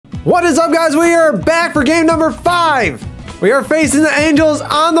What is up, guys? We are back for game number 5. We are facing the Angels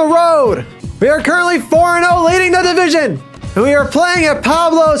on the road. We are currently 4-0 leading the division. And we are playing at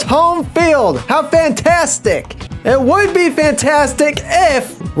Pablos' home field. How fantastic. It would be fantastic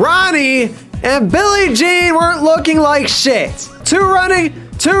if Ronnie and Billie Jean weren't looking like shit. Two running.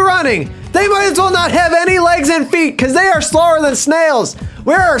 They might as well not have any legs and feet because they are slower than snails.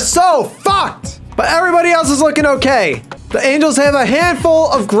 We are so fucked. But everybody else is looking okay. The Angels have a handful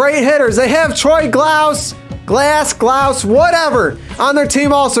of great hitters. They have Troy Glaus, whatever, on their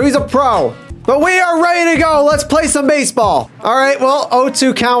team also. He's a pro. But we are ready to go. Let's play some baseball. All right, well,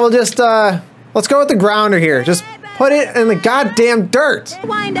 0-2 count. We'll just, let's go with the grounder here. Just put it in the goddamn dirt.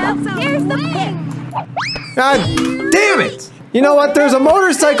 Wind up. Here's the pitch. God damn it. You know what? There's a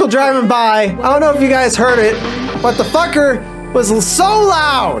motorcycle driving by. I don't know if you guys heard it, but the fucker was so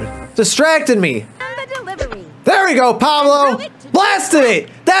loud. Distracted me. There we go, Pablo. Blasted it.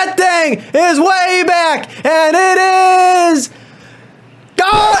 That thing is way back, and it is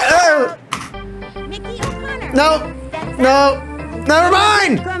gone. No, never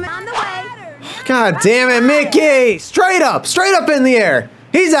mind. God damn it, Mickey. Straight up in the air.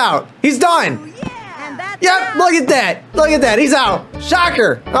 He's out. He's done. Yep, look at that. He's out.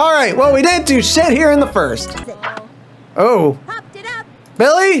 Shocker. All right, well, we didn't do shit here in the first. Oh.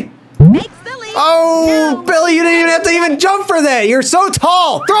 Billy? Oh, Billy, you didn't even have to even jump for that. You're so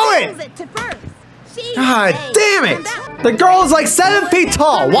tall. Throw it. God damn it. The girl is like 7 feet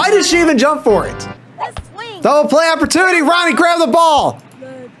tall. Why does she even jump for it? Double play opportunity. Ronnie, grab the ball.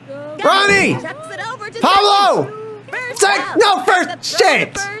 Ronnie. Pablo. No, first.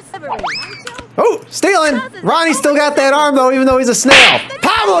 Shit. Oh, stealing. Ronnie still got that arm, though, even though he's a snail.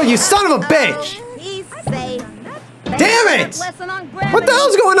 Pablo, you son of a bitch. Damn it. What the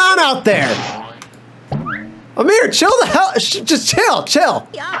hell's going on out there? Amir, chill the hell. Just chill.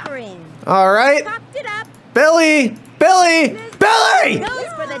 All right. Billy.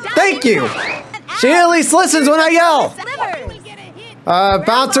 Thank you. She at least listens when I yell.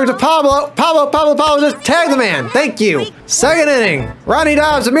 Bouncer to Pablo. Pablo, just tag the man. Thank you. Second inning. Ronnie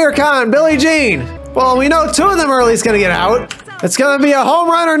Dobbs, Amir Khan, Billie Jean. Well, we know 2 of them are at least going to get out. It's going to be a home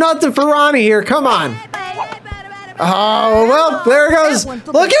run or nothing for Ronnie here. Come on. Oh, well, there it goes.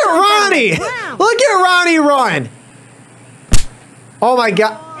 Look at Ronnie. Look at Ronnie run. Oh, my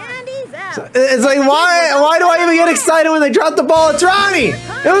God. It's like, why do I even get excited when they drop the ball? It's Ronnie.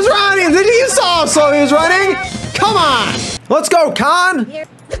 It was Ronnie. You saw how slow he was running. Come on. Let's go, Khan.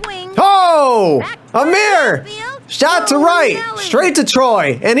 Oh, Amir. Shot to right. Straight to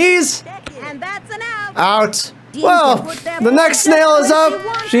Troy. And he's out. Well, the next snail is up.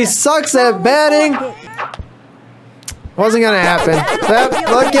 She sucks at batting. Wasn't gonna happen.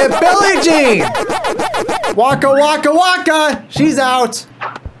 Look at Billie Jean. Waka. She's out.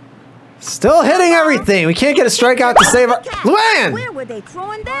 Still hitting everything. We can't get a strikeout to save her. Luann! Where were they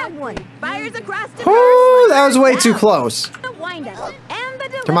throwing that one? Fires across the Ooh, that was way too close. Come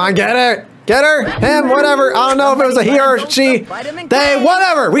on, get her. Him, whatever. I don't know if it was a he or she. They,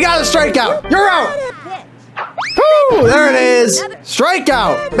 whatever. We got a strikeout. You're out. Woo, there it is.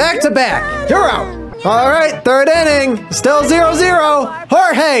 Strikeout. Back to back. You're out. All right, third inning. Still 0-0.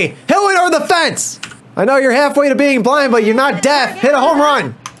 Jorge, hit one over the fence. I know you're halfway to being blind, but you're not deaf. Hit a home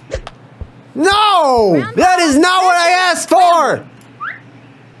run. No! That is not what I asked for!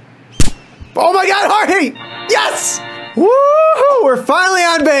 Oh my God, Jorge! Yes! Woohoo! We're finally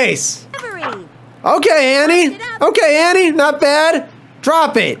on base. Okay, Annie. Not bad.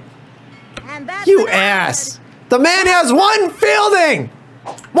 Drop it. You ass. The man has one fielding!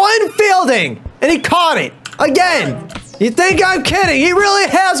 And he caught it. Again. You think I'm kidding? He really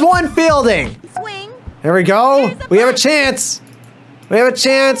has one fielding. There we go. We have a chance.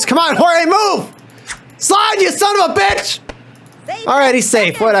 Come on, Jorge, move! Slide, you son of a bitch! All right, he's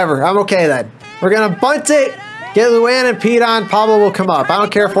safe. Whatever. I'm okay then. We're going to bunt it, get Luann and Pete on. Pablo will come up. I don't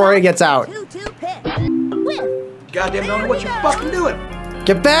care if Jorge gets out. Goddamn, don't know what you're fucking doing.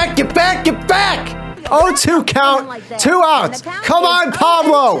 Get back! 0-2 count. 2 outs. Come on,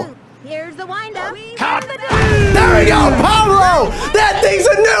 Pablo! Here's the windup. There we go, Pablo! That thing's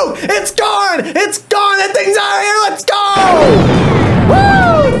a nuke! It's gone! That thing's out of here! Let's go!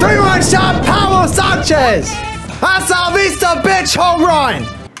 Woo! 3-run shot, Pablo Sanchez! Hasta la vista, bitch! Home run!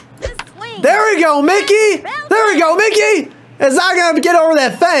 There we go, Mickey! It's not gonna get over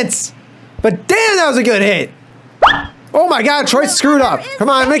that fence. But damn, that was a good hit. Oh my God, Troy screwed up. Come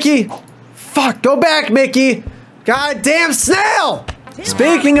on, Mickey. Fuck, go back, Mickey. Goddamn snail!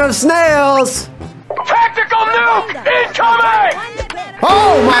 Speaking of snails. Tactical nuke incoming!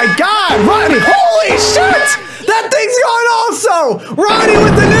 Oh my God, Ronnie! Holy shit! That thing's gone also! Ronnie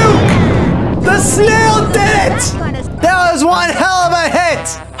with the nuke! The snail did it! That was one hell of a hit!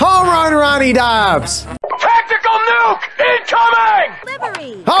 Home run, Ronnie Dobbs! Tactical nuke incoming!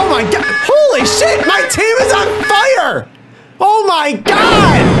 Delivery. Oh my god! Holy shit! My team is on fire! Oh my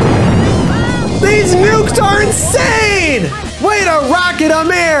god! These nukes are insane! Way to rocket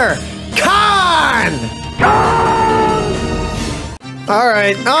Amir! Con!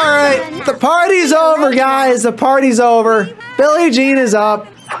 Alright, alright. The party's over, guys. The party's over. Billie Jean is up.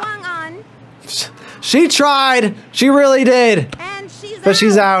 Swung on. She tried. She really did. And But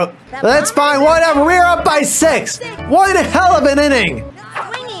she's out. That's fine. Whatever. We're up by 6. One hell of an inning.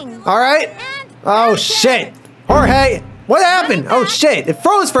 Swinging. Alright. Oh, shit. Jorge. What happened? Oh, shit. It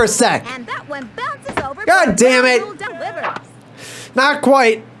froze for a sec. And that one bounces over. God damn it. Who delivers. Not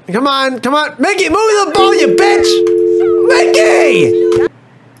quite. Come on. Come on. Mickey, move the ball, you bitch. Mickey!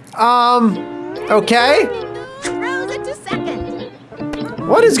 Okay. Throws it to second.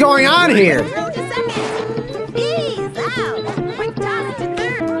 What is going on here? Throw to second. He's out. Quick toss to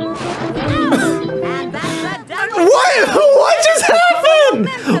third. Out. And that's a double. What just happened?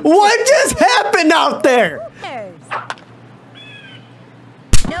 What just happened out there?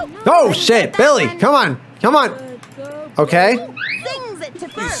 Nope. Oh shit, Billy, come on, come on. Okay. Sings it to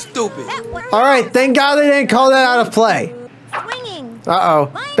first. Stupid. All right, thank God they didn't call that out of play. Swinging.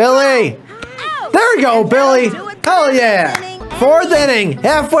 Uh-oh. Billy. Out. There we go, Billy. Hell yeah. 4th inning,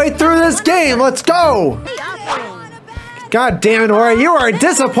 halfway through this game. Let's go. The offering. God damn it, Jorge, you are a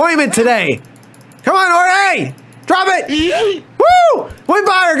disappointment today. Come on, Jorge. Drop it. Woo! Win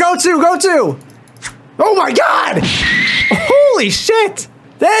Bayer, go to. Oh my God. Holy shit.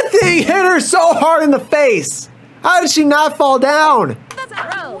 That thing hit her so hard in the face. How did she not fall down?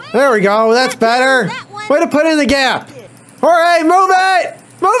 Throw. There we go. That's better. Way to put in the gap. Jorge, move it.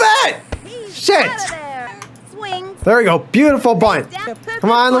 Move it. Shit. Out of there. Swing. There we go. Beautiful bunt.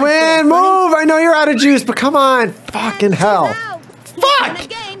 Come on, Luann, move. I know you're out of juice, but come on. Fucking hell.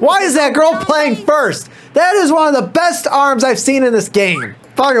 Fuck. Why is that girl playing first? That is one of the best arms I've seen in this game.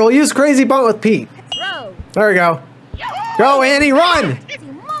 Fuck it. We'll use crazy bunt with Pete. Throw. There we go. Go, Annie, run.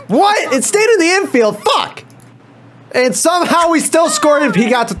 What? It stayed in the infield. Fuck. And somehow we still scored and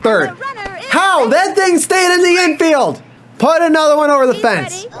Pete got to third. How? That thing stayed in the infield. Put another one over the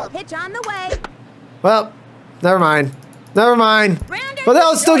fence. Pitch on the way. Well, never mind. Never mind. But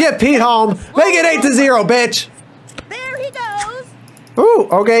they'll still get Pete home. Make it 8-0, bitch. There he goes. Ooh,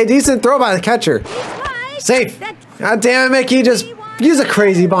 okay. Decent throw by the catcher. He's wide. Safe. God damn it, Mickey. Just use a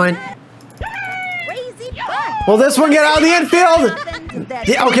crazy bunt. Crazy bunt. Will this one get out of the infield?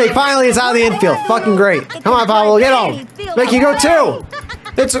 Yeah, okay, finally it's out of the infield. Fucking great. Come on, Pablo, get home. Mickey, go 2.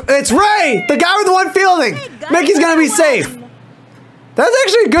 It's Ray, the guy with the one fielding. Mickey's gonna be safe. That's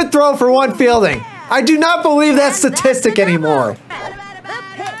actually a good throw for one fielding. I do not believe that statistic anymore.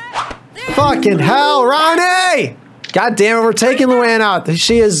 Fucking hell, Ronnie! God damn it, we're taking Luann out.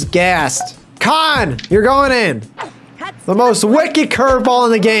 She is gassed. Con, you're going in. The most wicked curveball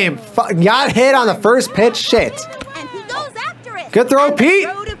in the game. Got hit on the first pitch. Shit. And he goes after it. Good throw, Pete.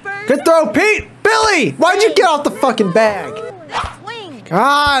 Good throw, Pete. Billy, why'd you get off the fucking bag? Swing.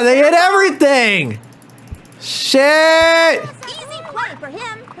 Ah, they hit everything. Shit. Easy play for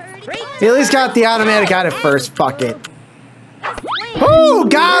him. He at least got the automatic out at first. Fuck it. Swing. Ooh,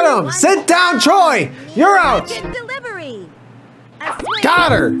 got him. Sit down, Troy. You're out. Delivery. A swing.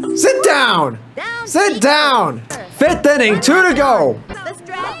 Got her. Sit down. Sit down. 5th inning, 2 to go. The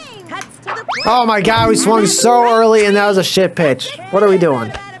stretch cuts to the plate. Oh my God, we swung so early and that was a shit pitch. What are we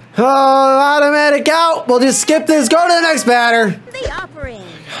doing? Oh, automatic out. We'll just skip this. Go to the next batter. The offering.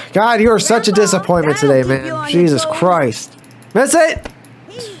 God, you are such a disappointment today, man. Jesus Christ. Miss it?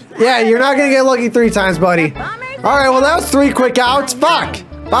 Yeah, you're not going to get lucky 3 times, buddy. All right, well, that was 3 quick outs. Fuck.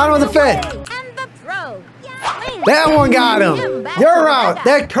 Bottom of the 5th. And the throw. That one got him. You're out.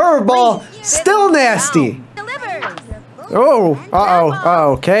 That curveball, still nasty. Delivers. Oh, uh-oh.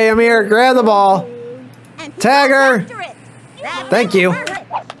 Uh-oh. Okay, Amir, grab the ball. And he Tag her. goes after it. That's Thank you.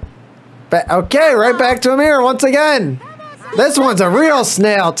 perfect. Okay, right back to Amir once again. This one's a real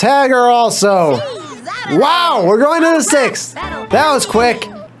snail. Tag her also. He's out of Wow, we're going to the 6th. That was quick.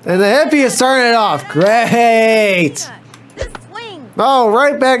 And the hippie is starting it off. Great. The swing. Oh,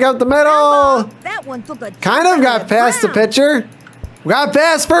 right back up the middle. That one took a Kind of got past the pitcher. Got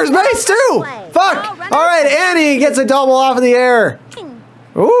past first base too. Fuck. All right, Annie gets a double off of the air.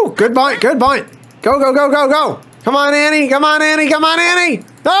 Ooh, good bunt, good bunt. Go, go, go, go, go. Come on, Annie. Come on, Annie. Come on, Annie.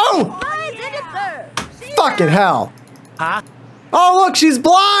 No. Fucking hell. Huh? Oh, look, she's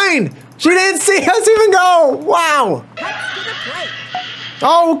blind. She didn't see us even go. Wow.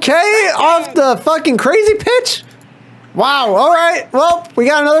 Okay, off the fucking crazy pitch. Wow, all right. Well, we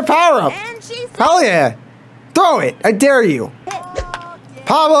got another power-up. Hell yeah. Throw it. I dare you.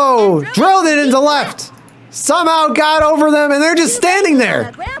 Pablo drilled it into left. Somehow got over them, and they're just standing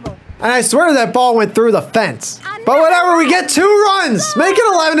there. And I swear that ball went through the fence. But whatever, we get 2 runs. Make it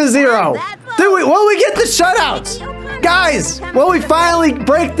 11-0. Will we get the shutouts? Guys, will we finally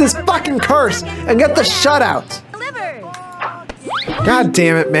break this fucking curse and get the shutouts? God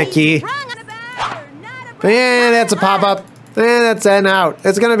damn it, Mickey. And that's a pop-up. And that's an out.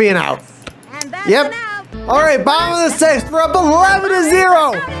 It's going to be an out. Yep. All right, bottom of the 6th. We're up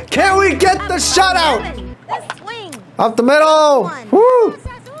 11-0. Can we get the shutout? Up the middle. Woo.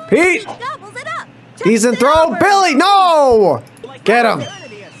 Pete. Decent throw. Billy. No. Get him.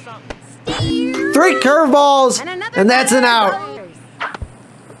 3 curveballs. And that's an out.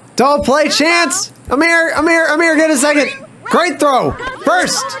 Don't play chance. Amir, get a second. Great throw.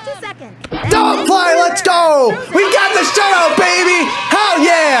 First. Don't play. Let's go. We got the shutout, baby. Hell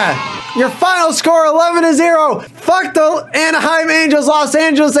yeah. Your final score, 11-0. Fuck the Anaheim Angels, Los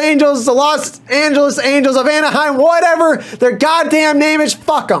Angeles Angels, the Los Angeles Angels of Anaheim, whatever their goddamn name is,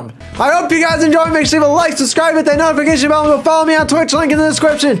 fuck them. I hope you guys enjoyed. Make sure you leave a like, subscribe, hit that notification bell, and go follow me on Twitch, link in the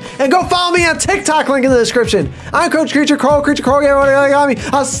description. And go follow me on TikTok, link in the description. I'm Coach Creature, KORLGaming, whatever you got me.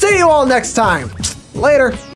 I'll see you all next time. Later.